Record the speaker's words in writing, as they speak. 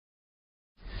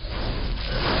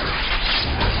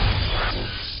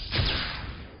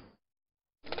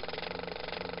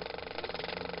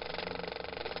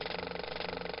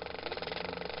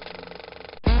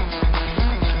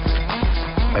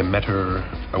met her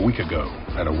a week ago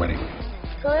at a wedding.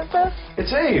 Who is this?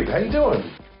 It's Abe. How you doing?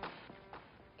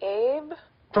 Abe?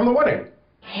 From the wedding.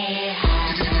 And?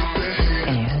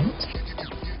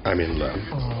 I'm in love.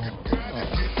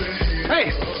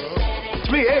 Hey! It's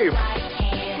me, Abe.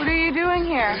 What are you doing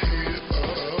here?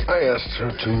 I asked her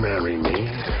to marry me.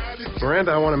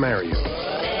 Miranda, I want to marry you.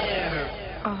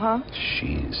 Uh-huh.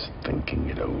 She's thinking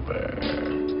it over.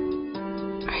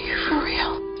 Are you for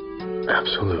real?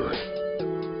 Absolutely.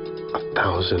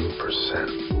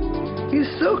 1,000%. He's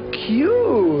so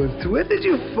cute. Where did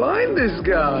you find this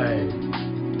guy?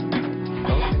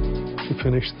 You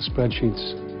finished the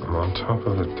spreadsheets. I'm on top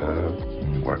of it,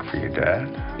 Dad. Work for your dad?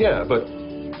 Yeah, but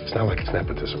it's not like it's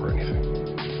nepotism or anything.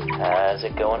 How's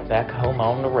it going back home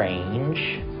on the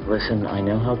range? Listen, I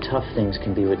know how tough things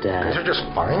can be with Dad. Things are just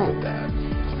fine with Dad.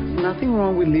 Nothing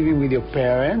wrong with living with your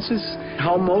parents. It's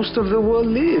how most of the world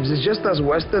lives. It's just us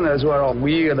Westerners who are all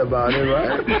weird about it,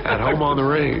 right? At home on the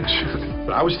range.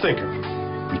 But I was thinking,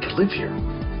 we could live here.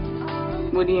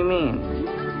 What do you mean?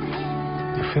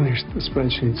 You finished the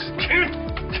spreadsheets. Can't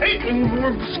take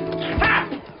anymore.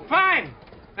 Fine.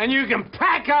 And you can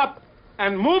pack up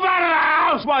and move out of the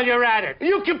house while you're at it.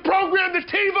 You can program the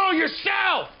TiVo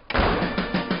yourself.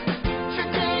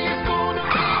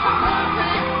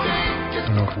 You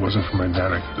know, if it wasn't for my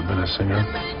dad, I could have been a singer.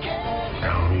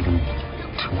 Now I'm even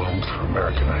too old for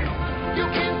American Idol.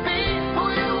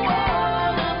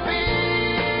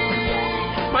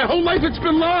 My whole life it's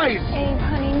been lies. Abe,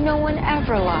 honey, no one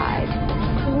ever lied.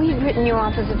 We've written you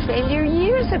off as a failure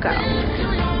years ago.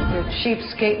 You're a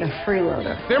cheapskate and a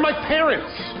freeloader. They're my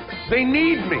parents. They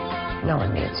need me. No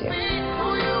one needs you.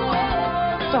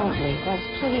 Don't leave us,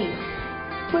 please.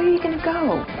 Where are you going to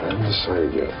go? I haven't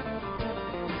decided yet.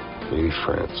 Maybe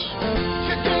France.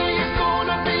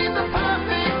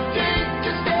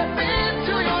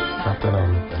 Not that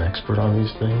I'm an expert on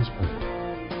these things, but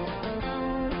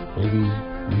maybe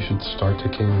you should start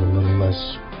taking a little less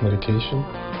medication.